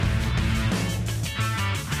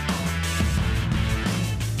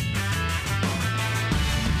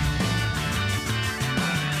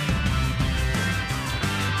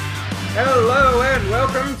Hello and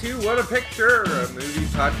welcome to What a Picture, a movie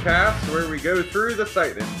podcast where we go through the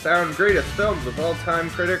sight and sound greatest films of all time,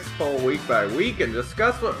 critics poll week by week, and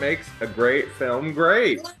discuss what makes a great film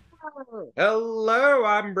great. Hello,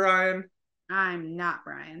 I'm Brian. I'm not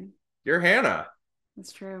Brian. You're Hannah.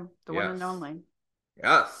 That's true. The one and only.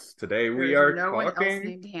 Yes, today we There's are no one else talking...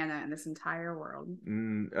 named Hannah in this entire world.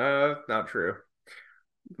 Not true.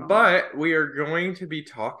 Oh. But we are going to be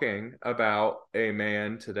talking about a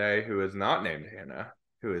man today who is not named Hannah,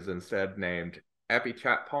 who is instead named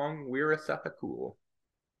Apichatpong Weerasethakul.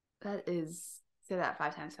 That is, say that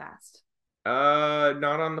 5 times fast.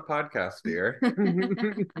 Not on the podcast, dear.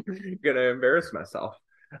 Gonna embarrass myself.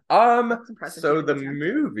 So the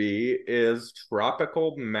movie is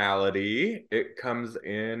Tropical Malady. It comes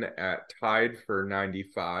in at tied for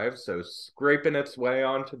 95, so scraping its way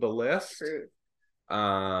onto the list. True.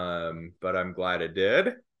 But I'm glad it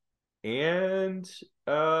did. And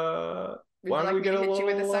why don't we get a little... you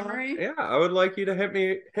with the summary? Yeah, I would like you to hit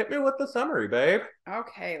me with the summary, babe.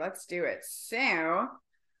 Okay, let's do it. So I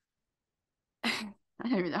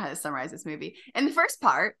don't even know how to summarize this movie. In the first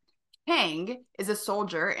part, Kang is a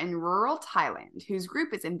soldier in rural Thailand whose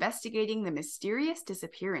group is investigating the mysterious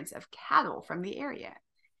disappearance of cattle from the area.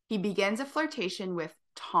 He begins a flirtation with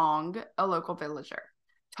Tong, a local villager.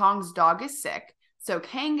 Tong's dog is sick, so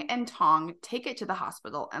Kang and Tong take it to the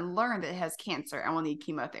hospital and learn that it has cancer and will need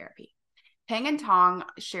chemotherapy. Kang and Tong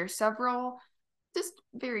share several just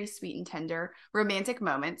very sweet and tender romantic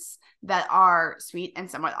moments that are sweet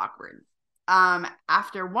and somewhat awkward.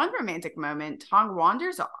 After one romantic moment, Tong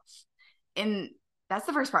wanders off. That's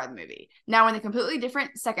the first part of the movie. Now, in a completely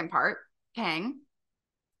different second part, Kang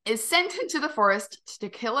is sent into the forest to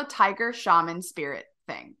kill a tiger shaman spirit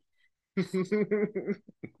thing.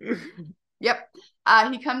 Yep.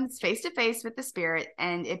 He comes face to face with the spirit,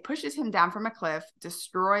 and it pushes him down from a cliff,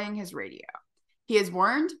 destroying his radio. He is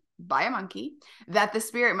warned by a monkey that the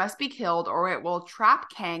spirit must be killed or it will trap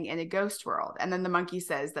Kang in a ghost world. And then the monkey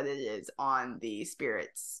says that it is on the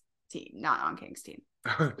spirit's team, not on Kang's team.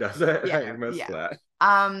 Does it? Yeah, I missed that.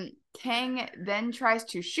 Kang then tries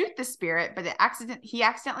to shoot the spirit, but he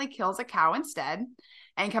accidentally kills a cow instead.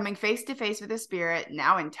 And coming face to face with the spirit,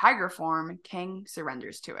 now in tiger form, Kang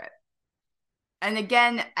surrenders to it. And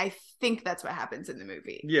again, I think that's what happens in the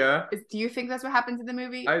movie. Yeah. Do you think that's what happens in the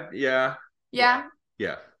movie? Yeah. Yeah.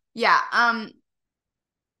 Yeah. Yeah.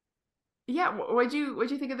 Yeah. What'd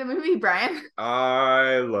you think of the movie, Brian?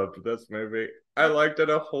 I loved this movie. I liked it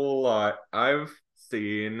a whole lot. I've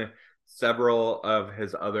seen several of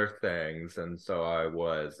his other things, and so I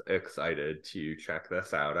was excited to check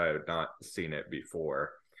this out. I had not seen it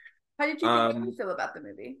before. How did you think you feel about the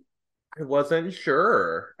movie? I wasn't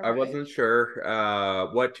sure. Okay. I wasn't sure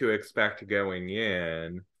what to expect going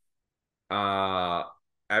in.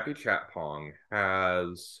 Apichatpong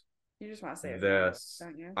has... You just want to say this,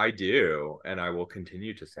 don't you? I do, and I will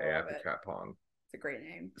continue to say Apichatpong. It's a great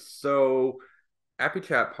name. So,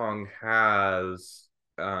 Apichatpong has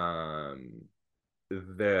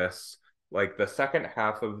this, like, the second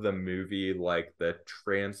half of the movie, like the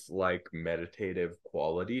trance-like meditative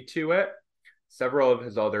quality to it. Several of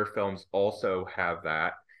his other films also have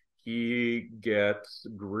that. He gets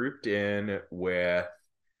grouped in with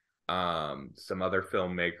some other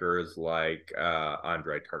filmmakers like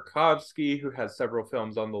Andrei Tarkovsky, who has several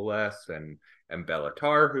films on the list, and Béla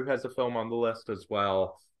Tarr, who has a film on the list as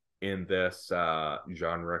well, in this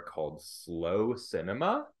genre called slow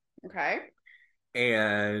cinema. Okay.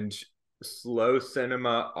 And slow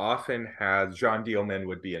cinema often has... Jean Dielman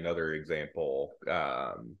would be another example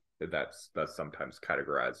that's sometimes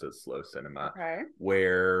categorized as slow cinema, okay,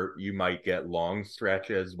 where you might get long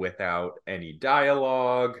stretches without any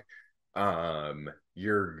dialogue.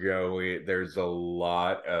 There's a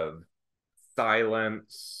lot of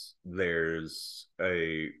silence.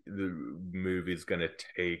 The movie's gonna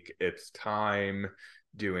take its time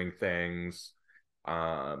doing things.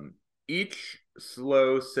 Each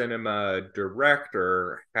slow cinema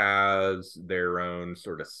director has their own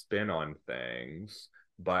sort of spin on things,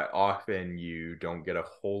 but often you don't get a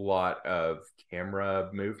whole lot of camera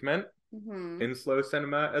movement in slow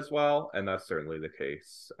cinema as well, and that's certainly the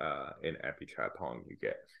case in Apichatpong. You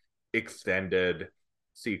get extended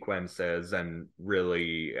sequences, and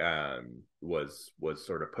really was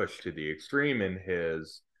sort of pushed to the extreme in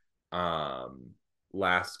his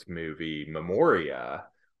last movie, Memoria,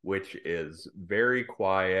 which is very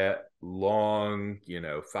quiet, long,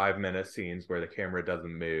 5-minute scenes where the camera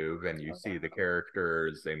doesn't move and you see the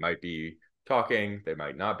characters. They might be talking, they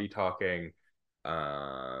might not be talking.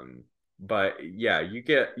 But yeah, you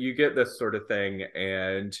get this sort of thing,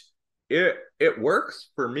 and it works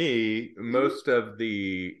for me. Most of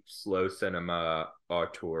the slow cinema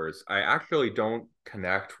auteurs, I actually don't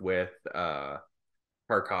connect with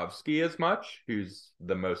Tarkovsky as much, who's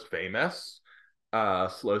the most famous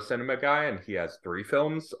slow cinema guy, and he has 3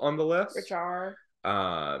 films on the list. Which are?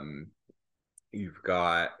 Um, you've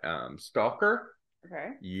got Stalker.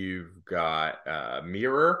 Okay. You've got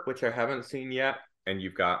Mirror, which I haven't seen yet, and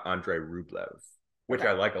you've got Andrei Rublev, which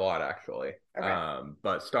I like a lot actually.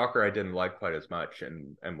 But Stalker I didn't like quite as much,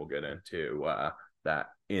 and we'll get into that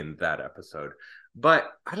in that episode.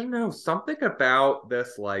 But I don't know, something about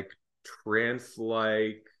this like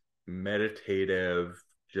trance-like meditative,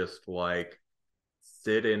 just like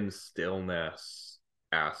sit in stillness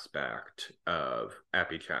aspect of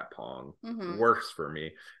Apichatpong works for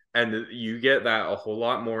me. And you get that a whole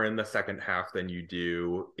lot more in the second half than you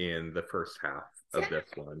do in the first half of this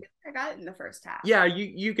one. I got it in the first half. Yeah,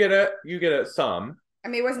 you get it some. I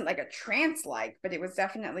mean, it wasn't like a trance-like, but it was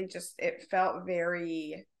definitely just, it felt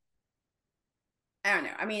very, I don't know.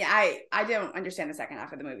 I mean, I don't understand the second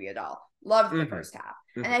half of the movie at all. Loved the first half.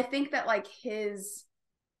 And I think that like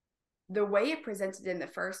the way it presented in the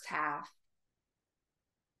first half,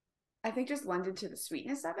 I think just lended to the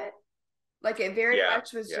sweetness of it. Like it very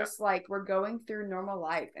much was just like, we're going through normal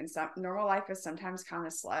life, and normal life is sometimes kind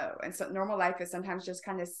of slow, and so normal life is sometimes just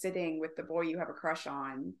kind of sitting with the boy you have a crush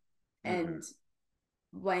on and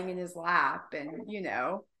laying in his lap, and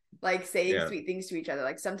like saying sweet things to each other.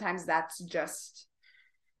 Like sometimes that's just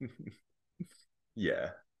yeah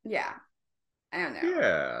I don't know.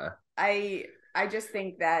 Yeah, I just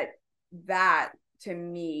think that to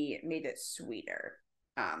me made it sweeter,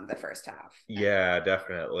 the first half. Yeah,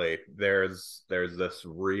 definitely. There's this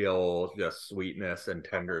real just sweetness and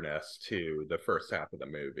tenderness to the first half of the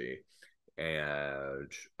movie,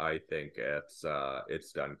 and I think it's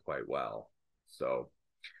done quite well. So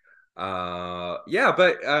yeah,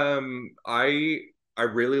 but I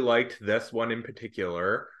really liked this one in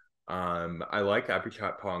particular. I like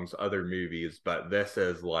Apichatpong's other movies, but this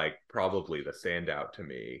is like probably the standout to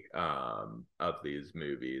me of these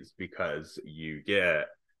movies, because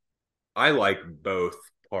I like both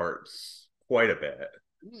parts quite a bit.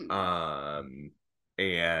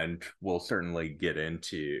 And we'll certainly get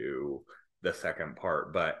into the second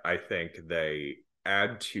part, but I think they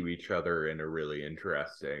add to each other in a really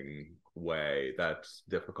interesting way that's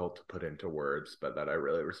difficult to put into words, but that I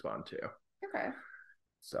really respond to. Okay.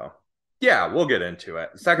 So, yeah, we'll get into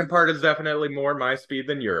it. The second part is definitely more my speed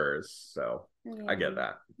than yours, so I get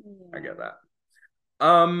that. I get that.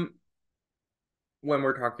 When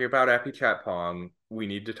we're talking about Apichatpong, we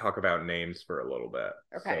need to talk about names for a little bit.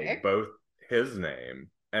 Okay. So both his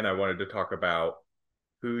name, and I wanted to talk about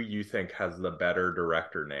who you think has the better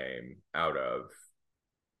director name out of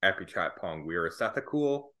Apichatpong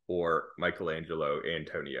Weerasethakul or Michelangelo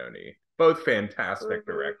Antonioni. Both fantastic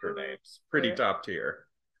director names. Pretty top tier.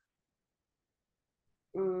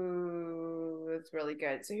 Ooh, it's really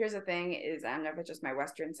good. So here's the thing is, I don't know if it's just my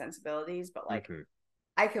Western sensibilities, but like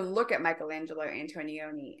I can look at Michelangelo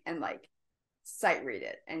Antonioni and like sight read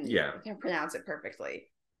it and can pronounce it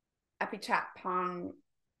perfectly. Apichatpong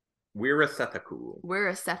Weerasethakul.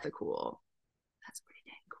 That's a pretty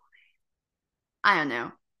dang cool name. I don't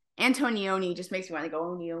know. Antonioni just makes me want to go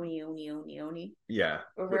Oni. Yeah.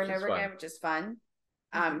 Over and over again, which is fun.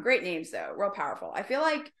 Great names though, real powerful. I feel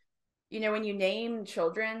like, when you name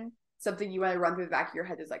children, something you want to run through the back of your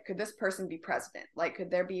head is like, could this person be president? Like,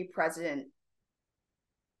 could there be President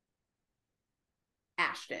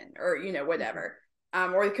Ashton or whatever?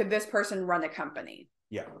 Or could this person run a company?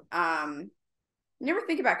 Yeah. Never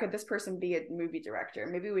think about, could this person be a movie director?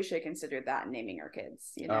 Maybe we should consider that in naming our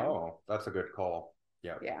kids. Oh, that's a good call.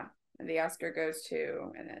 Yeah. Yeah. And the Oscar goes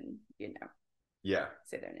to, and then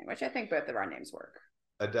say their name, which I think both of our names work.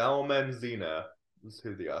 Adele Menzina is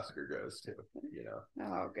who the Oscar goes to.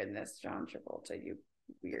 Oh goodness, John Travolta, you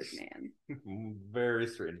weird man. Very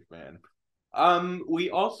strange man. We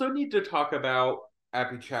also need to talk about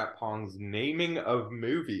Apichatpong's naming of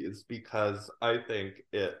movies, because I think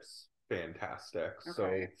it's fantastic. Okay.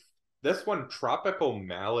 So this one, Tropical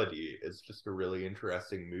Malady, is just a really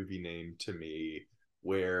interesting movie name to me,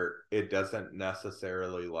 where it doesn't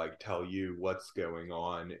necessarily like tell you what's going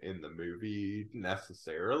on in the movie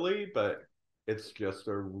necessarily, but it's just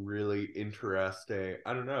a really interesting,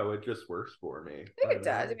 I don't know, it just works for me. I think it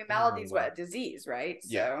does. I mean, malady's what? A disease, right?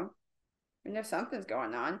 Yeah. So we know something's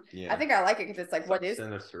going on. Yeah. I think I like it because it's like, what is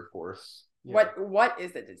sinister force? Yeah. What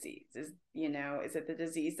is the disease? Is it the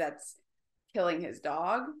disease that's killing his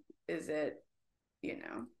dog? Is it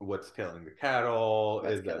what's killing the cattle?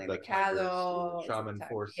 What's is killing the cattle? shaman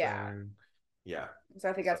forcing? Yeah. Yeah. So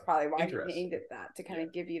I think that's probably why he Interesting. named it that, to kind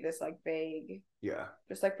of give you this like vague,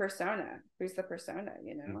 just like persona. Who's the persona?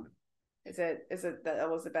 You know, is it that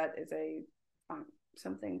Elizabeth is a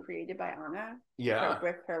something created by Anna?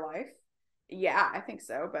 With her life. Yeah, I think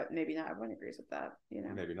so, but maybe not everyone agrees with that. You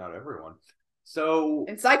know, maybe not everyone. So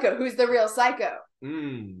in Psycho, who's the real Psycho?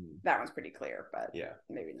 That one's pretty clear, but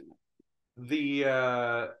maybe not.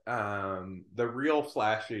 The real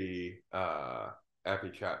flashy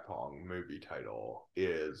Apichatpong movie title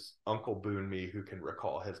is Uncle Boon Me Who Can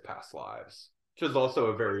Recall His Past Lives, which is also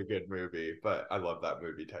a very good movie, but I love that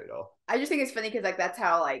movie title. I just think it's funny because like that's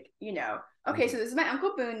how, like, you know, okay, so this is my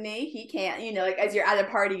Uncle Boon Me. He can't, you know, like as you're at a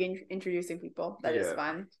party and introducing people. That is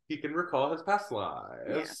fun. He can recall his past lives.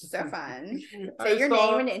 Yeah, so fun. Say your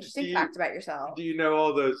name and an interesting fact about yourself. Do you know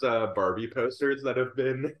all those Barbie posters that have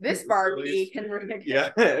been this Barbie can recall? Yeah,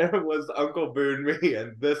 it was Uncle Boon Me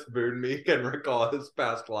and this Boon Me can recall his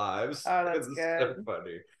past lives. Oh, that's good. So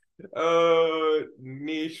funny.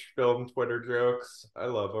 Niche film Twitter jokes. I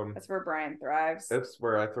love them. That's where Bryan thrives. That's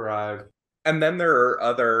where I thrive. And then there are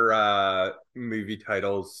other movie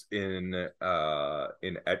titles in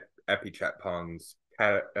Apichatpong's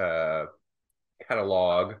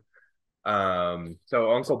catalog.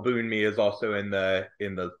 So Uncle Boon Me is also in the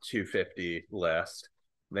 250 list.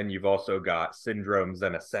 Then you've also got Syndromes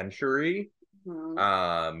in a Century.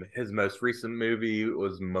 His most recent movie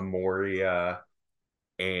was Memoria,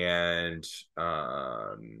 and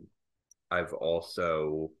I've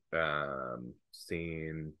also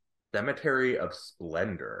seen Cemetery of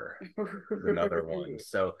Splendor, another one.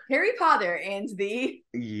 So Harry Potter and the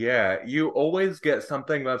you always get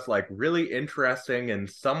something that's like really interesting and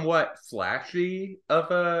somewhat flashy of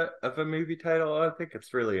a movie title. I think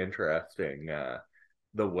it's really interesting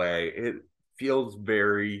the way it feels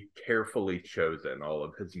very carefully chosen, all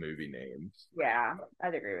of his movie names. Yeah,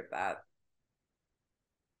 I'd agree with that.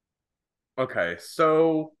 Okay,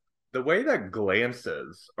 so the way that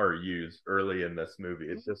glances are used early in this movie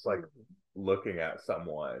is just like looking at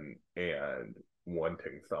someone and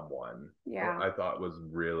wanting someone. Yeah, I thought was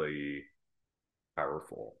really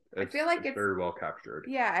powerful. I feel like it's very well captured.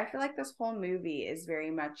 Yeah, I feel like this whole movie is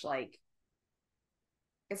very much like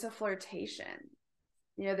it's a flirtation.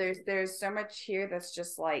 You know, there's so much here that's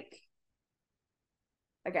just like,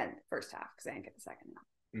 again, first half, because I didn't get the second half.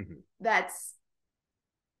 That's,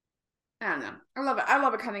 I don't know. I love it. I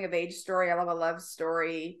love a coming of age story. I love a love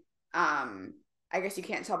story. I guess you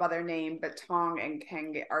can't tell by their name, but Tong and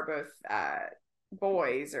Kang are both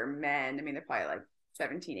boys or men. I mean, they're probably like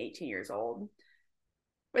 17, 18 years old.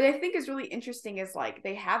 What I think is really interesting is like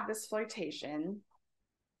they have this flirtation.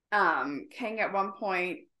 Kang at one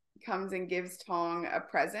point comes and gives Tong a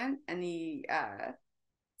present, and he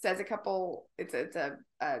says a couple. It's a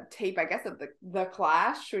tape, I guess, of the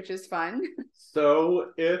Clash, which is fun.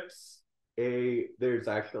 So there's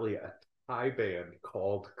actually a Thai band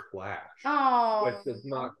called Clash, which is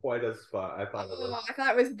not quite as fun. I thought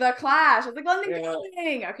it was the Clash. I was like, London.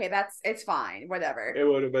 Okay, it's fine, whatever. It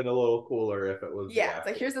would have been a little cooler if it was. Yeah, it's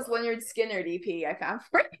like here's this Leonard Skinner DP I found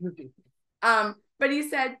for you. But he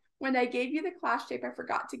said, when I gave you the Clash tape, I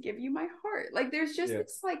forgot to give you my heart. Like there's just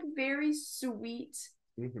this like very sweet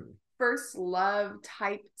first love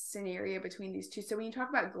type scenario between these two. So when you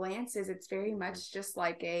talk about glances, it's very much just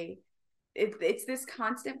like it's this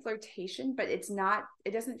constant flirtation, but it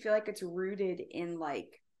doesn't feel like it's rooted in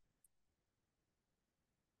like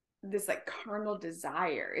this like carnal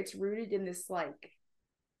desire. It's rooted in this like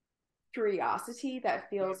curiosity that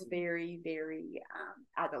feels very, very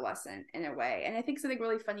adolescent in a way. And I think something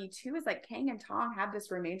really funny too is like Kang and Tong have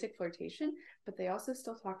this romantic flirtation, but they also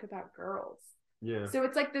still talk about girls. Yeah. So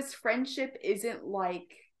it's like this friendship isn't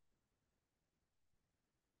like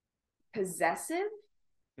possessive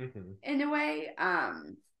in a way.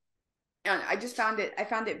 And I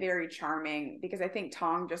found it very charming because I think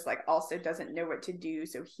Tong just like also doesn't know what to do,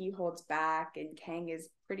 so he holds back, and Kang is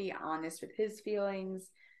pretty honest with his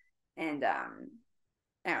feelings. And I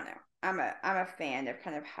don't know. I'm a fan of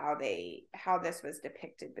kind of how this was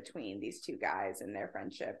depicted between these two guys and their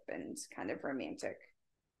friendship and kind of romantic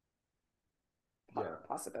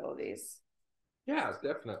possibilities. Yeah,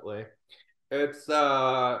 definitely. It's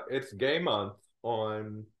gay month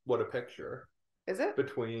on What a Picture. Is it?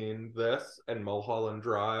 Between this and Mulholland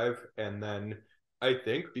Drive, and then I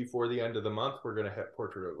think before the end of the month we're gonna hit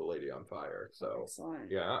Portrait of a Lady on Fire. So excellent.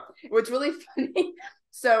 Yeah. What's really funny,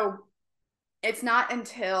 so it's not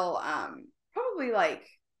until probably like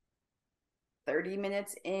 30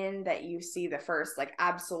 minutes in that you see the first like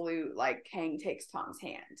absolute like Kang takes Tom's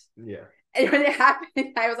hand. Yeah. And when it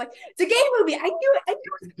happened, I was like, it's a gay movie. I knew it. I knew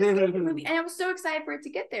it was a gay movie. And I was so excited for it to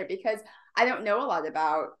get there because I don't know a lot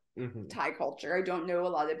about Thai culture. I don't know a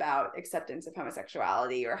lot about acceptance of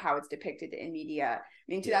homosexuality or how it's depicted in media. I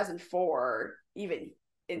mean, 2004, even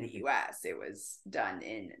in the US, it was done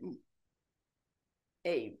in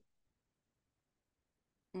a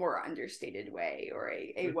more understated way, or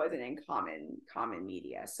it wasn't in common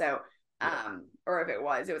media. So, or if it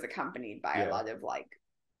was accompanied by a lot of like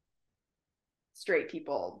straight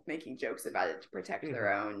people making jokes about it to protect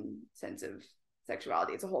their own sense of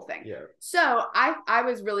sexuality. It's a whole thing. Yeah. So I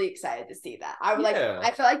was really excited to see that.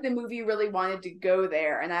 I felt like the movie really wanted to go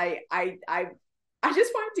there, and I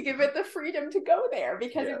just wanted to give it the freedom to go there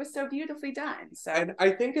because it was so beautifully done. So, and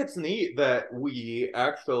I think it's neat that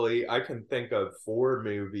I can think of 4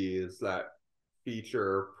 movies that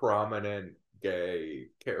feature prominent gay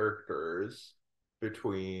characters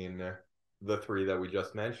between the 3 that we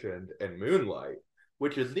just mentioned and Moonlight,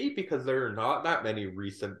 which is neat because there are not that many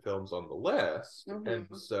recent films on the list. And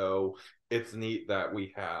so it's neat that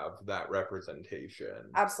we have that representation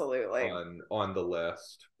absolutely on the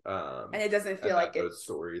list. And it doesn't feel like those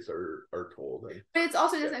stories are told. But it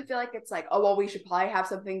also doesn't feel like it's like, oh well, we should probably have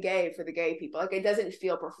something gay for the gay people. Like it doesn't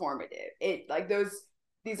feel performative. It like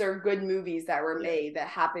these are good movies that were made that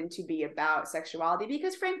happen to be about sexuality,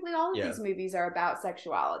 because frankly all of these movies are about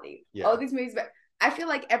sexuality. All of these movies, but I feel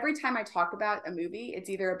like every time I talk about a movie, it's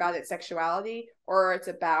either about its sexuality or it's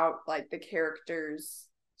about like the characters'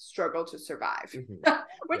 struggle to survive,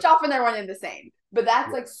 which often are one and the same. But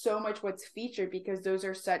that's like so much what's featured because those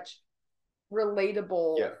are such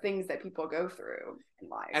relatable things that people go through in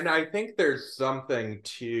life. And I think there's something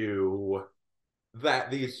to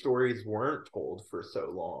that these stories weren't told for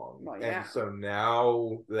so long. Well, and so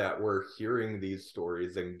now that we're hearing these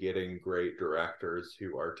stories and getting great directors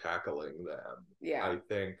who are tackling them, I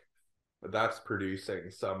think that's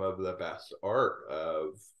producing some of the best art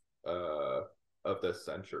of this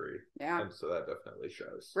century. And so that definitely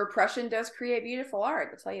shows. Repression does create beautiful art,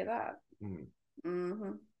 I'll tell you that.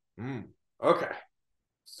 Okay.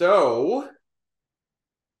 So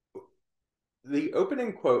the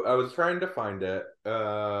opening quote, I was trying to find it.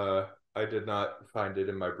 I did not find it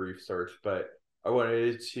in my brief search, but I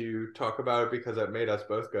wanted to talk about it because it made us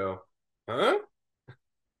both go, huh?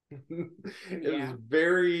 It was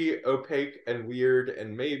very opaque and weird,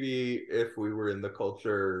 and maybe if we were in the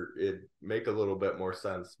culture, it'd make a little bit more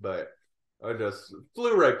sense, but I just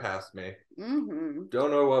flew right past me. Don't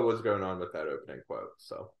know what was going on with that opening quote,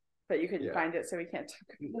 so. But you couldn't find it, so we can't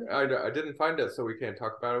talk about it. I didn't find it, so we can't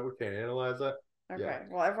talk about it. We can't analyze it. Okay.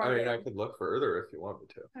 Well, everyone. I could look further if you want me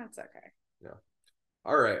to. That's okay. Yeah.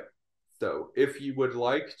 All right. So, if you would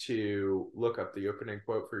like to look up the opening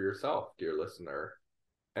quote for yourself, dear listener,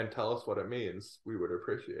 and tell us what it means, we would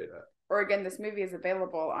appreciate it. Or again, this movie is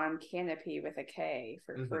available on Canopy with a K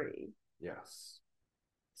for free. Yes.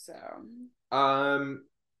 So.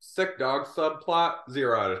 Sick dog subplot,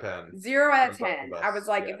 0 out of 10. 0 out of 10. I was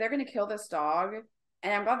like, if they're gonna kill this dog,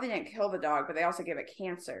 and I'm glad they didn't kill the dog, but they also gave it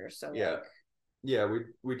cancer. So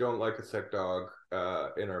we don't like a sick dog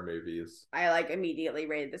in our movies. I like immediately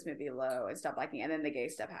rated this movie low and stopped liking it, and then the gay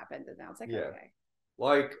stuff happened, and now it's like okay.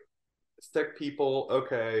 Like sick people,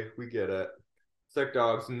 okay, we get it. Sick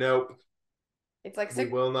dogs, nope. It's like we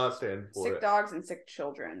will not stand for sick dogs and sick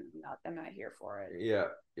children. I'm not here for it. Yeah.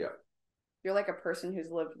 You're like a person who's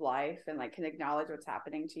lived life and like can acknowledge what's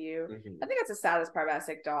happening to you. I think that's the saddest part about a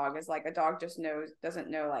sick dog is like a dog just doesn't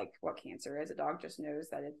know like what cancer is. A dog just knows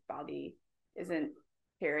that its body isn't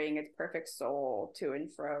carrying its perfect soul to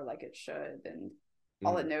and fro like it should, and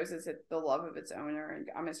all it knows is the love of its owner. And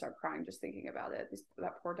I'm gonna start crying just thinking about it.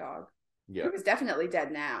 That poor dog. He was definitely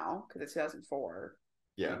dead now because it's 2004.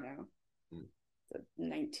 You know, it's a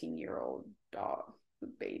 19-year-old dog,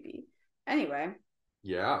 baby. Anyway.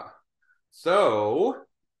 Yeah. So,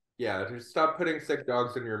 just stop putting sick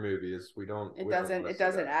dogs in your movies. We don't. It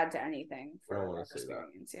doesn't add to anything for I don't want to see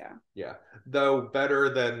experience. That. Yeah. Though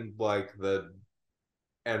better than like the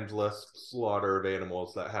endless slaughter of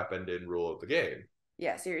animals that happened in Rule of the Game.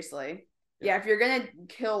 Yeah, seriously. Yeah, if you're gonna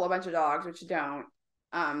kill a bunch of dogs, which you don't,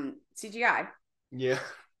 CGI. Yeah.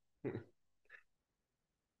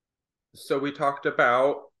 So we talked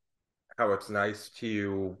about how it's nice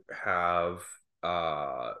to have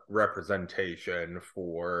representation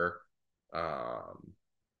for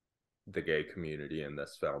the gay community in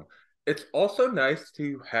this film. It's also nice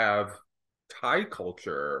to have Thai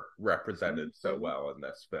culture represented so well in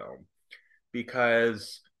this film,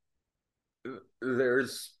 because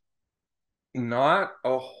there's Not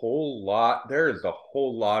a whole lot. There is a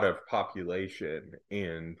whole lot of population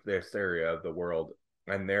in this area of the world,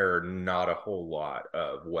 and there are not a whole lot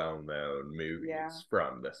of well-known Yeah. movies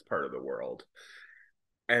from this part of the world.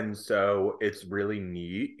 And so it's really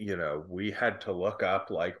neat. We had to look up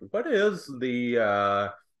like what is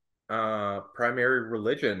the primary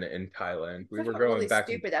religion in Thailand. We I were felt going really back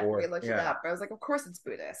and stupid after we forth. looked it Yeah. up. I was like, of course it's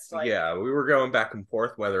Buddhist. Like, Yeah, we were going back and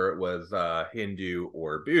forth whether it was Hindu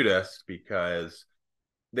or Buddhist because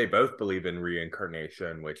they both believe in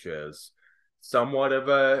reincarnation, which is somewhat of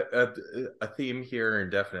a theme here, and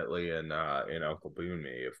definitely in Uncle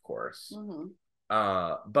Boonme, of course.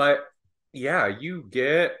 mm-hmm. But yeah, you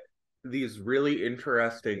get these really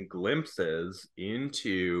interesting glimpses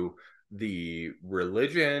into the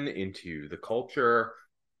religion, into the culture,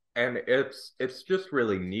 and it's just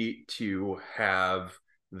really neat to have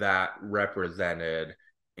that represented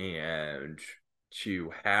and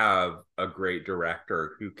to have a great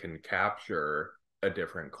director who can capture a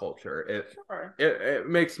different culture. It Sure. it, it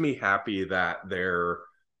makes me happy that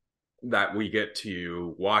we get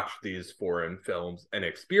to watch these foreign films and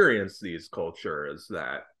experience these cultures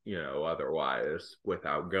that, otherwise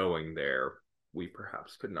without going there, we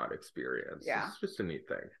perhaps could not experience. Yeah. It's just a neat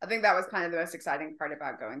thing. I think that was kind of the most exciting part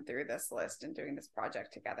about going through this list and doing this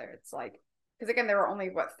project together. It's like, because again, there were only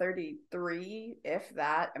 33, if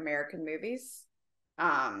that, American movies.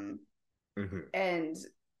 And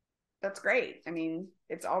that's great. I mean,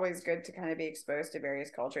 it's always good to kind of be exposed to various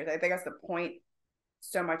cultures. I think that's the point.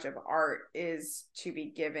 So much of art is to be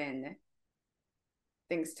given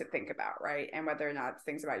things to think about, right? And whether or not it's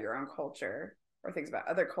things about your own culture or things about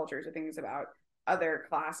other cultures or things about other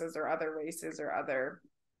classes or other races or other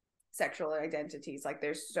sexual identities. Like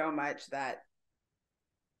there's so much that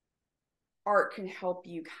art can help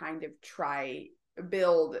you kind of try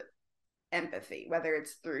build empathy, whether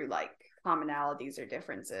it's through like commonalities or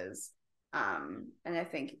differences. And I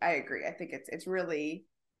think I agree. I think it's really,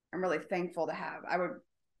 I'm really thankful to have. I would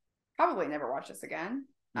probably never watch this again.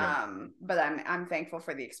 No. But I'm thankful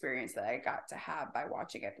for the experience that I got to have by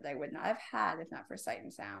watching it that I would not have had if not for Sight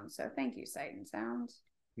and Sound. So thank you, Sight and Sound.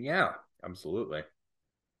 Yeah, absolutely.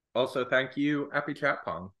 Also, thank you,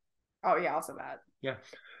 Apichatpong. Oh yeah, also that. Yeah.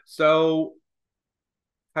 So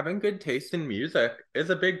having good taste in music is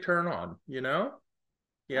a big turn on, you know? I'll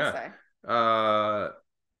Yeah. say. Uh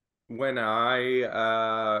when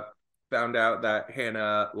I found out that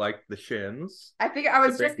Hannah liked the Shins, I think I it's a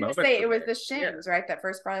was just big gonna moment say for it me. was the Yeah. Shins, right? That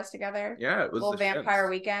first brought us together. Yeah, it was Little the Shins. Vampire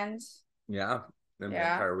Weekend. Yeah. And Yeah.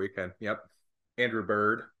 Vampire Weekend. Yep. Andrew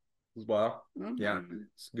Bird as well. Yeah. Mm-hmm.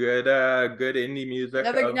 It's good indie music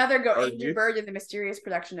of Another go. our Andrew youth. Bird and the Mysterious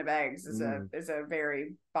Production of Eggs is Mm. a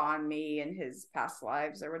very Bon Me and his past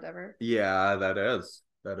lives or whatever. Yeah, that is.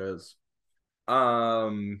 That is.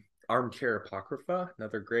 Armchair Apocrypha,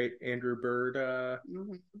 another great Andrew Bird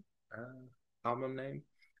Mm-hmm. album name.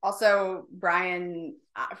 Also, Bryan,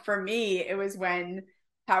 for me, it was when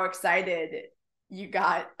how excited you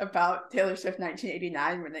got about Taylor Swift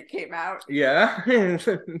 1989 when it came out. Yeah.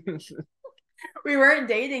 We weren't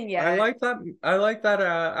dating I yet. like that. I like that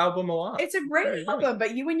album a lot. It's a great album,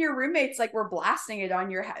 but you and your roommates like were blasting it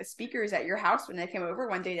on your speakers at your house when they came over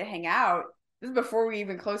one day to hang out. This is before we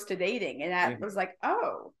even close to dating, and that was like,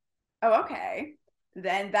 oh, okay.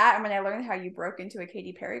 Then that, I mean, I learned how you broke into a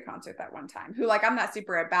Katy Perry concert that one time. Who, like, I'm not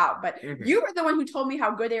super about, but you were the one who told me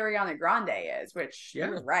how good Ariana Grande is, which you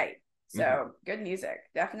were right. So good music,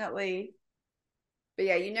 definitely. But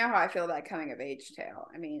yeah, you know how I feel about coming of age tale.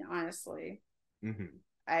 I mean, honestly,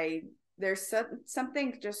 there's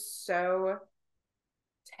something just so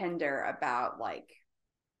tender about like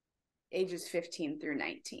ages 15 through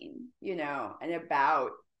 19, and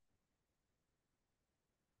about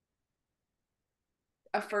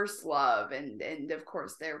a first love, and of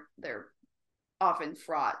course they're often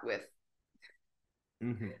fraught with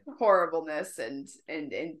horribleness and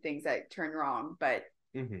things that turn wrong, but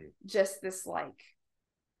just this like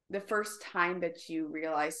the first time that you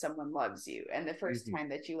realize someone loves you and the first time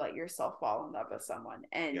that you let yourself fall in love with someone,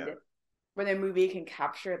 and when a movie can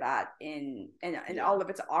capture that in all of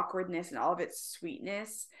its awkwardness and all of its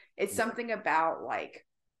sweetness, it's something about like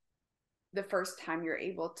the first time you're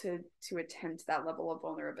able to attempt that level of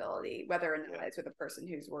vulnerability, whether or not it's with a person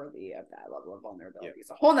who's worthy of that level of vulnerability is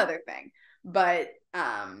a whole nother thing. But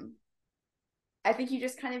I think you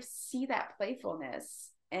just kind of see that playfulness.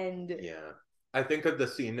 And I think of the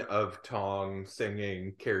scene of Tong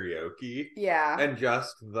singing karaoke. Yeah. And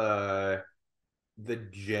just the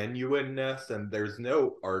genuineness, and there's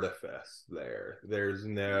no artifice there. There's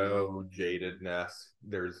no jadedness.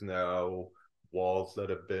 There's no walls that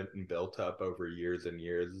have been built up over years and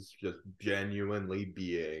years. It's just genuinely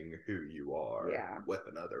being who you are with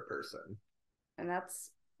another person. And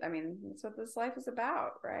that's what this life is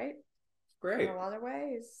about, right? Great. In a lot of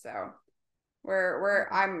ways. So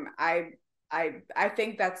I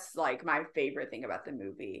think that's like my favorite thing about the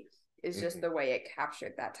movie is just the way it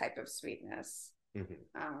captured that type of sweetness. And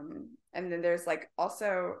then there's like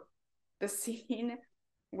also the scene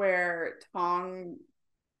where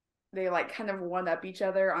they like kind of one up each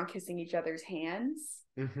other on kissing each other's hands.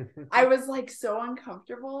 I was like so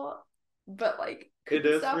uncomfortable, but like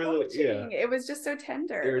couldn't stop watching. It was just so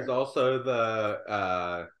tender. There's also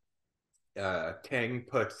the Tang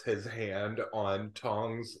puts his hand on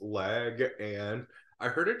Tong's leg, and I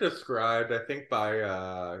heard it described, I think, by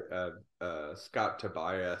Scott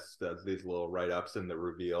Tobias, does these little write-ups in the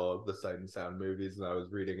reveal of the Sight and Sound movies, and I was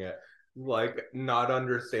reading it, like, not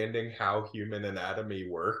understanding how human anatomy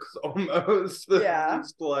works, almost.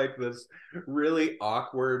 It's like this really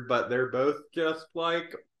awkward, but they're both just,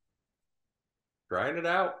 like, trying it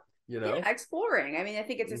out, you know? Yeah, exploring. I mean, I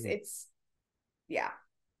think it's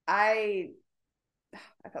I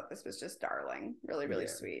thought this was just darling, really, really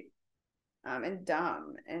sweet, and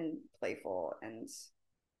dumb and playful, and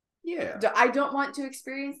I don't want to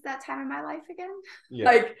experience that time in my life again.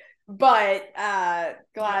 But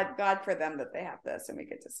glad for them that they have this and we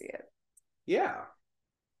get to see it. Yeah.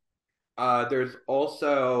 There's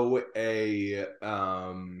also a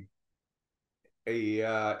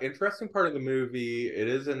interesting part of the movie. It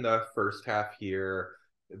is in the first half here.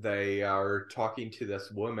 They are talking to this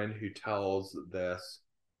woman who tells this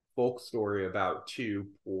folk story about two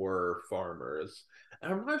poor farmers.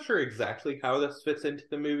 And I'm not sure exactly how this fits into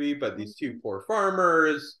the movie, but these two poor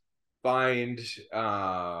farmers find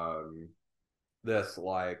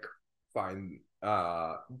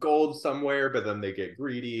gold somewhere, but then they get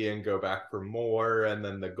greedy and go back for more, and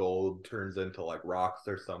then the gold turns into like rocks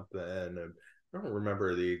or something. And I don't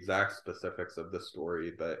remember the exact specifics of the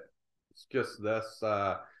story, but it's just this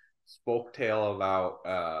folk tale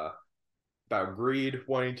about greed,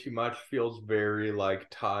 wanting too much. Feels very like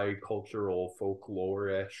Thai cultural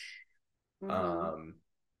folklore-ish. And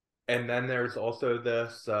then there's also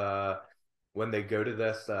this when they go to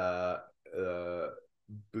this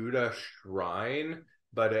Buddha shrine,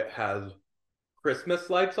 but it has Christmas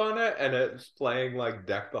lights on it, and it's playing like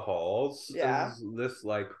Deck the Halls. This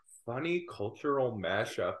like funny cultural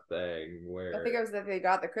mashup thing where I think it was that they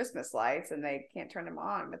got the Christmas lights and they can't turn them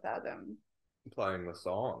on without them playing the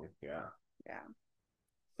song.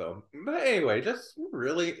 So, but anyway, just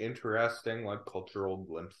really interesting like cultural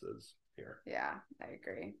glimpses here. I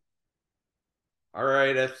agree. All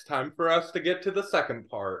right, it's time for us to get to the second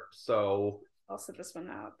part. So I'll sit this one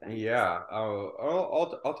out then.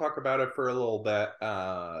 I'll talk about it for a little bit.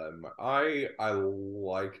 I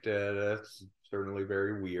liked it. It's certainly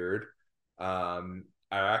very weird. I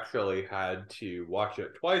actually had to watch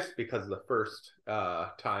it twice because the first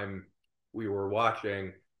time we were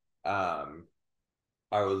watching,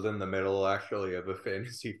 I was in the middle actually of a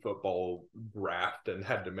fantasy football draft and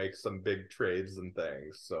had to make some big trades and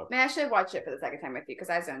things. So I should watch it for the second time with you because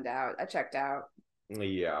I zoned out. I checked out.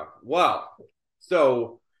 Yeah. Well,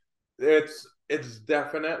 so it's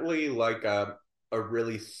definitely like a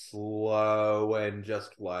really slow and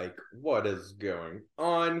just like what is going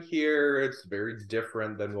on here. It's very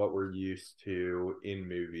different than what we're used to in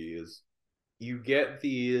movies. You get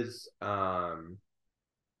these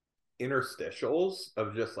interstitials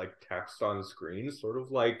of just like text on screen, sort of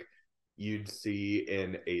like you'd see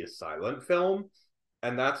in a silent film.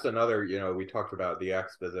 And that's another, we talked about the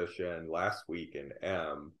exposition last week in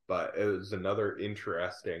M, but it was another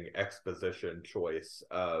interesting exposition choice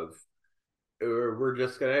of we're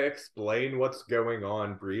just going to explain what's going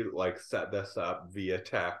on, like set this up via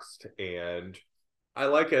text. And I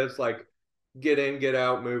like it. It's like get in, get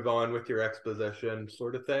out, move on with your exposition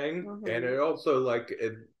sort of thing. And it also like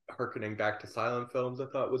harkening back to silent films I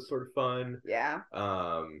thought was sort of fun.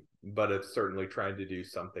 But it's certainly trying to do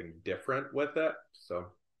something different with it. So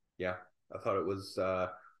yeah, I thought it was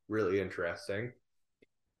really interesting.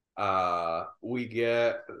 We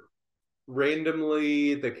get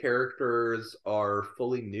randomly the characters are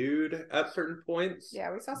fully nude at certain points.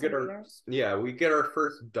 We saw some wieners. We get our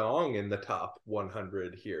first dong in the top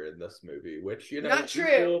 100 here in this movie, which not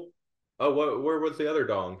true. Where was the other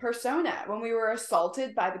dong? Persona, when we were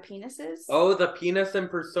assaulted by the penises. Oh, the penis in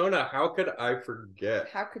Persona. How could I forget?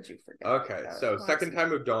 How could you forget? Okay, so second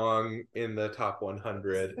time of dong in the top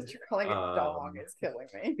 100. What you're calling it dong is killing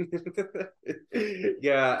me.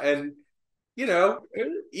 Yeah, and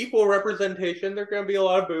equal representation. There are going to be a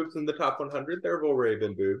lot of boobs in the top 100. There have already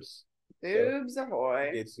been boobs Boobs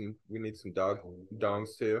ahoy. We need some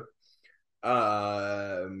dongs too.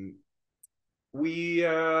 Um, we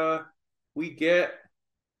get,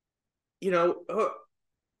 you know,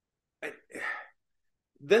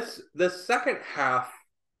 the second half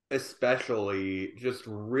especially just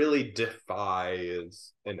really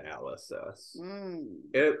defies analysis.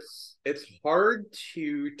 It's hard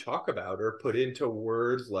to talk about or put into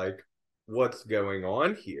words like what's going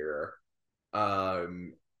on here.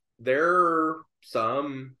 There are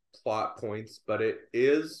some plot points, but it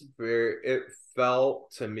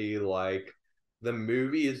felt to me like the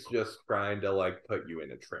movie is just trying to like put you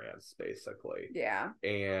in a trance basically. Yeah.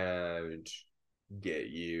 And get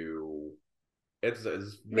you. It's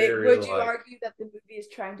very. Would you argue that the movie is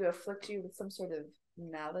trying to afflict you with some sort of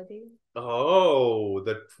malady? Oh,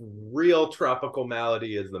 the real tropical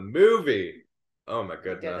malady is the movie. Oh my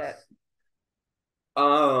goodness.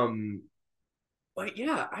 But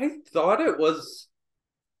yeah, I thought it was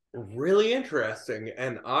really interesting,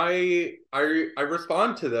 and I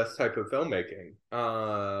respond to this type of filmmaking.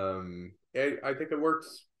 I think it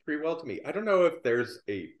works pretty well to me. I don't know if there's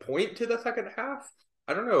a point to the second half.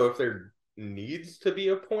 I don't know if there needs to be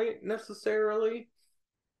a point necessarily.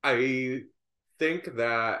 I think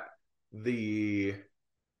that the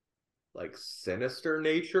like sinister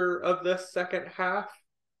nature of this second half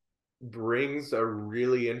brings a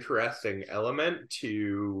really interesting element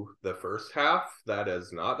to the first half that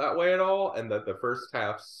is not that way at all, and that the first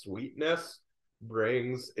half's sweetness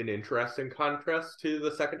brings an interesting contrast to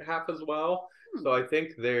the second half as well. So I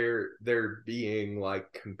think they're being like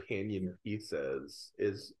companion pieces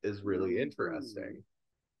is really interesting.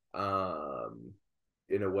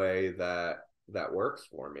 In a way that works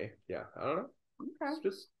for me. Yeah, I don't know. Okay.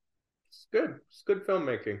 It's good. It's good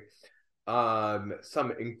filmmaking.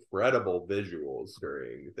 Some incredible visuals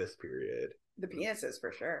during this period. The penises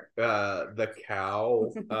for sure. The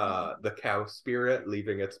cow spirit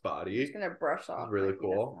leaving its body. I'm just gonna brush off. Really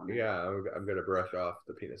cool. Yeah, I'm gonna brush off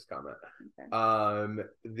the penis comment. Okay.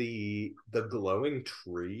 The glowing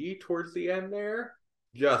tree towards the end there,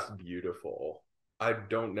 just beautiful. I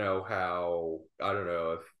don't know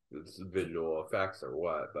if it's visual effects or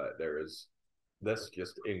what, but there is this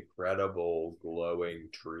just incredible glowing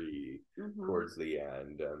tree towards the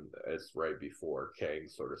end, and it's right before Kang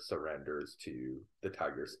sort of surrenders to the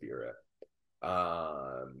tiger spirit.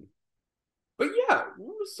 But yeah,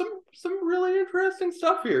 some really interesting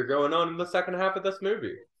stuff here going on in the second half of this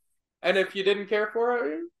movie. And if you didn't care for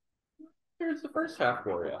it, here's the first half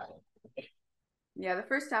for you. Yeah, the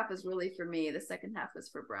first half is really for me. The second half is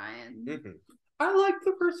for Bryan. I like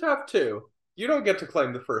the first half too. You don't get to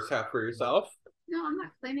claim the first half for yourself. No, I'm not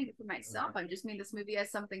claiming it for myself. I just mean this movie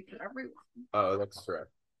has something for everyone. Oh, that's true.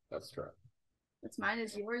 That's true. What's mine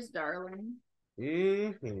is yours, darling.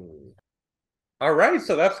 All right,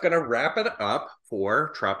 so that's gonna wrap it up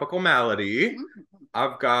for Tropical Malady.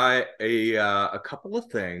 I've got a couple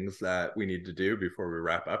of things that we need to do before we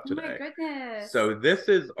wrap up today. Oh my goodness! So this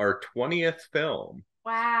is our 20th film.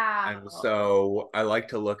 Wow! And so I like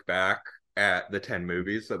to look back at the 10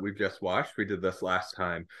 movies that we've just watched. We did this last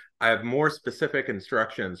time. I have more specific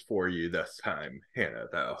instructions for you this time, Hannah,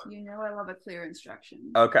 though. You know I love a clear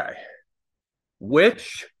instruction. Okay.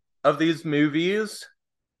 Which of these movies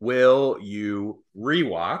will you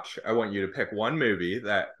rewatch? I want you to pick one movie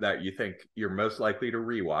that you think you're most likely to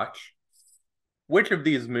rewatch. Which of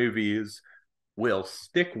these movies will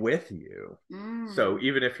stick with you? So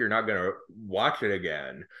even if you're not going to watch it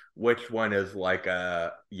again, which one is like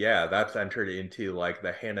that's entered into like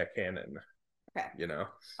the Hannah canon? Okay. You know?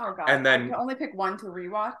 Oh god. And then I can only pick one to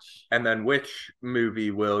rewatch. And then which movie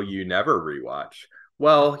will you never rewatch?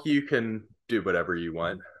 Well, you can do whatever you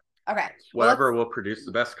want. Okay. Whatever will produce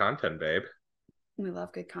the best content, babe. We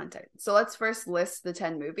love good content. So let's first list the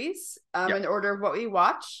 10 movies in order of what we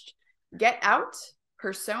watched. Get Out,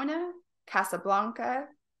 Persona, Casablanca,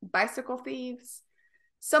 Bicycle Thieves,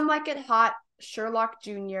 Some Like It Hot, Sherlock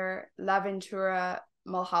Jr., La Ventura,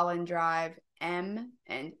 Mulholland Drive, M,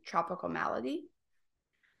 and Tropical Malady.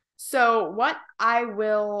 So what I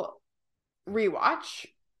will rewatch,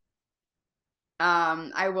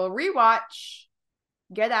 I will rewatch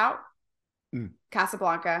Get Out,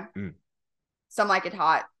 Casablanca, Some Like It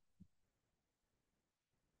Hot,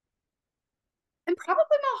 and probably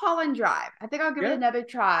Mulholland Drive. I think I'll give it another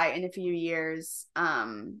try in a few years. I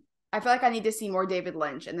feel like I need to see more David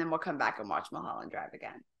Lynch, and then we'll come back and watch Mulholland Drive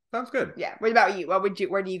again. Sounds good. Yeah. What about you?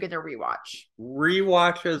 Where do you get a rewatch?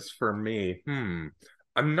 Rewatches for me.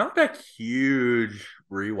 I'm not a huge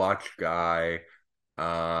rewatch guy.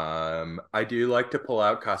 I do like to pull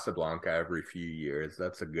out Casablanca every few years.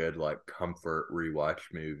 That's a good like comfort rewatch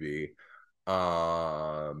movie.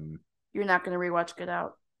 You're not going to rewatch Get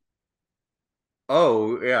Out.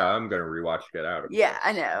 Oh yeah, I'm gonna rewatch Get Out, of Yeah, course.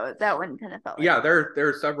 I know. That one kind of felt like Yeah, a there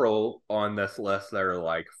are several on this list that are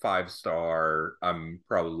like 5 star. I'm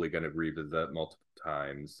probably gonna revisit multiple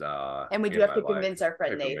times and we do in have my to life convince our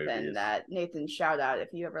friend type of Nathan movies. that Nathan shout out if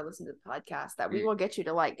you ever listen to the podcast that we Mm, will get you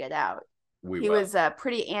to like Get Out. we He will. was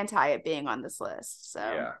pretty anti it being on this list. So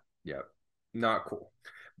Yeah, yeah. Not cool.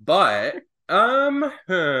 But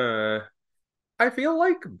I feel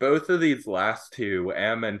like both of these last two,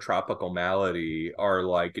 M and Tropical Malady, are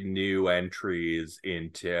like new entries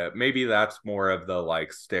into maybe that's more of the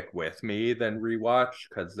like stick with me than rewatch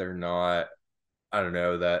because they're not, I don't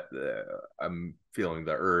know, that I'm feeling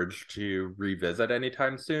the urge to revisit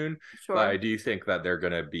anytime soon. But I sure. do think that they're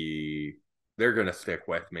gonna stick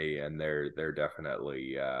with me and they're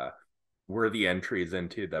definitely worthy entries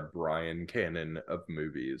into the Bryan canon of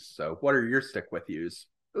movies. So what are your stick with yous?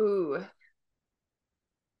 Ooh.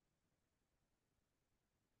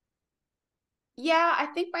 Yeah, I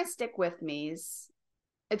think my stick with me's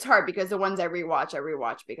it's hard because the ones I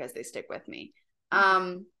rewatch because they stick with me.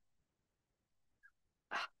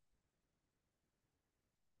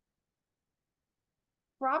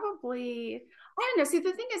 Probably I don't know. See,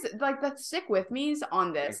 the thing is, like the stick with me's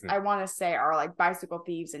on this, Mhm. I want to say are like Bicycle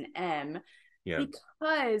Thieves and M Yeah.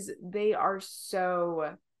 because they are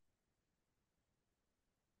so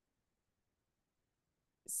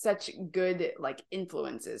such good like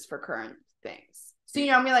influences for current things. So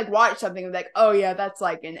I mean, like watch something like, oh yeah, that's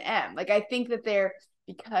like an M. Like I think that they're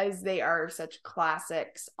because they are such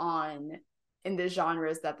classics on in the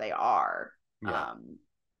genres that they are. Yeah. Um,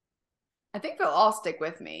 I think they'll all stick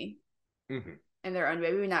with me Hmm. in their own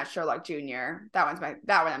way. Maybe not Sherlock Jr. That one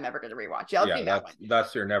I'm never gonna rewatch. Yeah, I'll Yeah, do that one.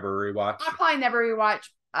 that's your never rewatch. I'll probably never rewatch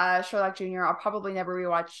Sherlock Jr. I'll probably never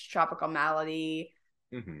rewatch Tropical Malady.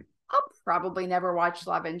 Hmm. I'll probably never watch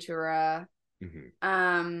La Ventura. Hmm.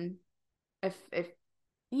 Um, if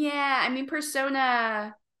yeah, I mean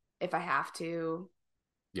Persona, if I have to,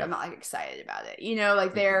 but Yeah. I'm not like excited about it.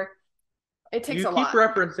 Like Hmm. it takes You a keep lot.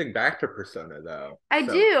 referencing back to Persona though. I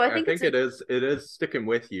So do. I I think it's think a it is sticking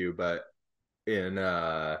with you, but in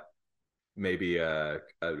maybe a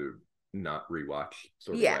not rewatch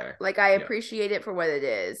sort of yeah. way. Like I Yeah. appreciate it for what it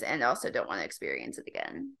is, and also don't want to experience it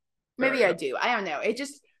again. Fair Maybe I enough. do. I don't know. It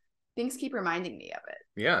just things keep reminding me of it.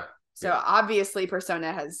 Yeah. So Yeah. obviously,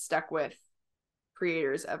 Persona has stuck with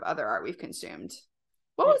creators of other art we've consumed.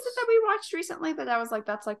 What was it that Yes. we watched recently that I was like,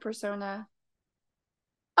 that's like Persona?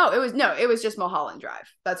 Oh, it was no, it was just Mulholland Drive.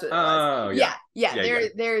 That's what it was. Oh Yeah, yeah. yeah. Yeah,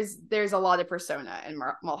 yeah. There's a lot of Persona in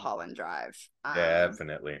Mulholland Drive.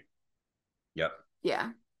 Definitely. Yep.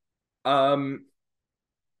 Yeah. Um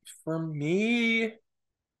for me,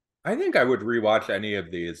 I think I would rewatch any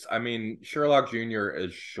of these. I mean, Sherlock Jr.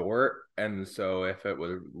 is short, and so if it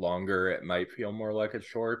was longer, it might feel more like a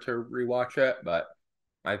chore to rewatch it, but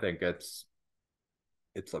I think it's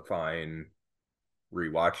a fine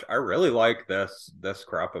rewatch. I really like this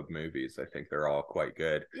crop of movies. I think they're all quite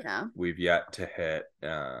good. Yeah. We've yet to hit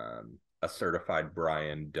a certified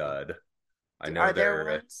Brian dud. Are there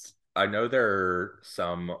ones? I know there are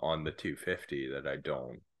some on the 250 that I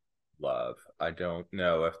don't love. I don't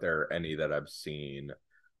know if there are any that I've seen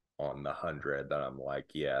on the 100 that I'm like,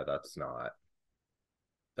 yeah, that's not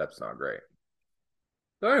great.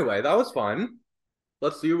 So anyway, that was fun.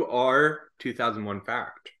 Let's do our 2001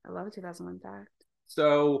 fact. I love a 2001 fact.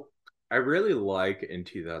 So I really like in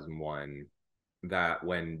 2001 that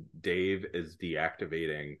when Dave is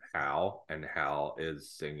deactivating Hal and Hal is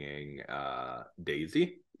singing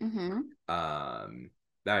Daisy, Mm-hmm. um,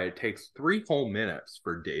 that it takes 3 whole minutes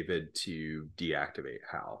for David to deactivate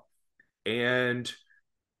Hal. And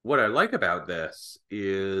what I like about this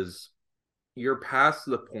is you're past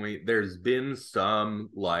the point, there's been some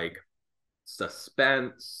like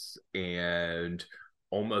suspense and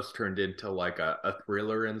almost turned into like a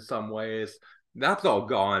thriller in some ways. That's all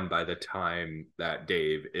gone by the time that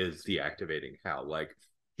Dave is deactivating Hal. Like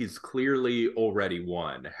he's clearly already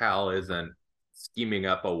won. Hal isn't scheming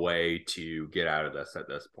up a way to get out of this at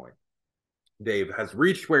this point. Dave has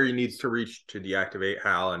reached where he needs to reach to deactivate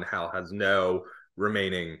Hal, and Hal has no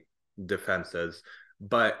remaining defenses.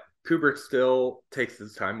 But Kubrick still takes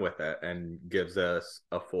his time with it and gives us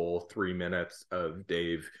a full 3 minutes of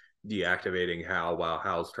Dave deactivating Hal while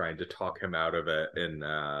Hal's trying to talk him out of it in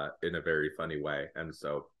a very funny way. And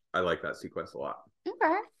so I like that sequence a lot.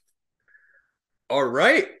 Okay. All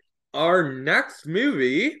right. Our next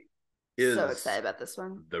movie So is excited about this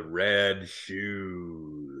one. The Red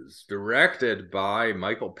Shoes, directed by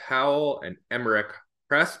Michael Powell and Emmerich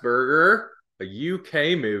Pressburger, a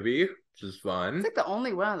UK movie, which is fun. It's like the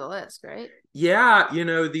only one on the list, right? Yeah, you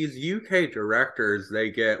know, these UK directors,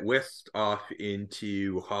 they get whisked off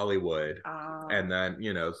into Hollywood. And then,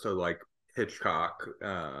 you know, so like Hitchcock,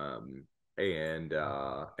 and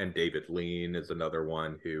David Lean is another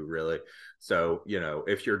one who really, so, you know,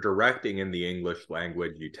 if you're directing in the English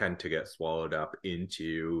language, you tend to get swallowed up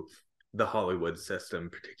into the Hollywood system,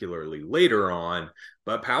 particularly later on.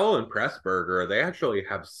 But Powell and Pressburger, they actually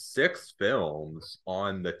have 6 films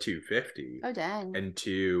on the 250. Oh, dang. And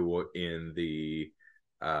 2 in the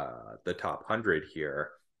top 100 here.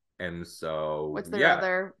 And so, what's their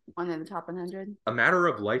other one in the top 100? A Matter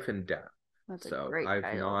of Life and Death. That's so a great I've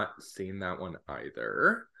title. not seen that one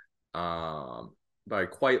either. But I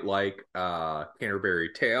quite like Canterbury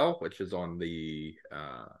Tale, which is on the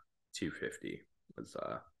 250.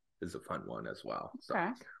 Is a fun one as well. So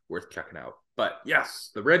worth checking out. But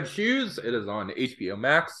yes, The Red Shoes, it is on HBO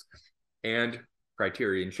Max and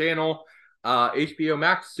Criterion Channel. HBO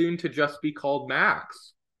Max soon to just be called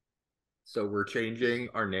Max. So we're changing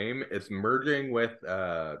our name. It's merging with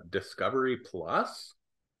Discovery Plus.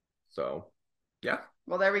 So, yeah.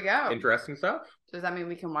 Well, there we go. Interesting stuff. So does that mean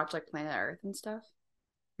we can watch like Planet Earth and stuff?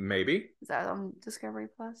 Maybe. Is that on Discovery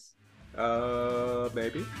Plus? Maybe. I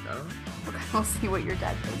don't know. Okay, we'll see what your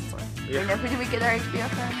dad pays for. Yeah. Who did we get our HBO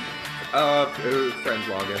from? Friends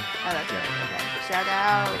login. Oh, that's right. Okay. Shout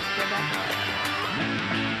out. Get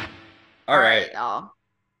back up. All right, y'all.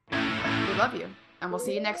 We love you. And we'll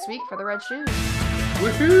see you next week for The Red Shoes.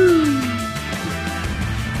 Woohoo!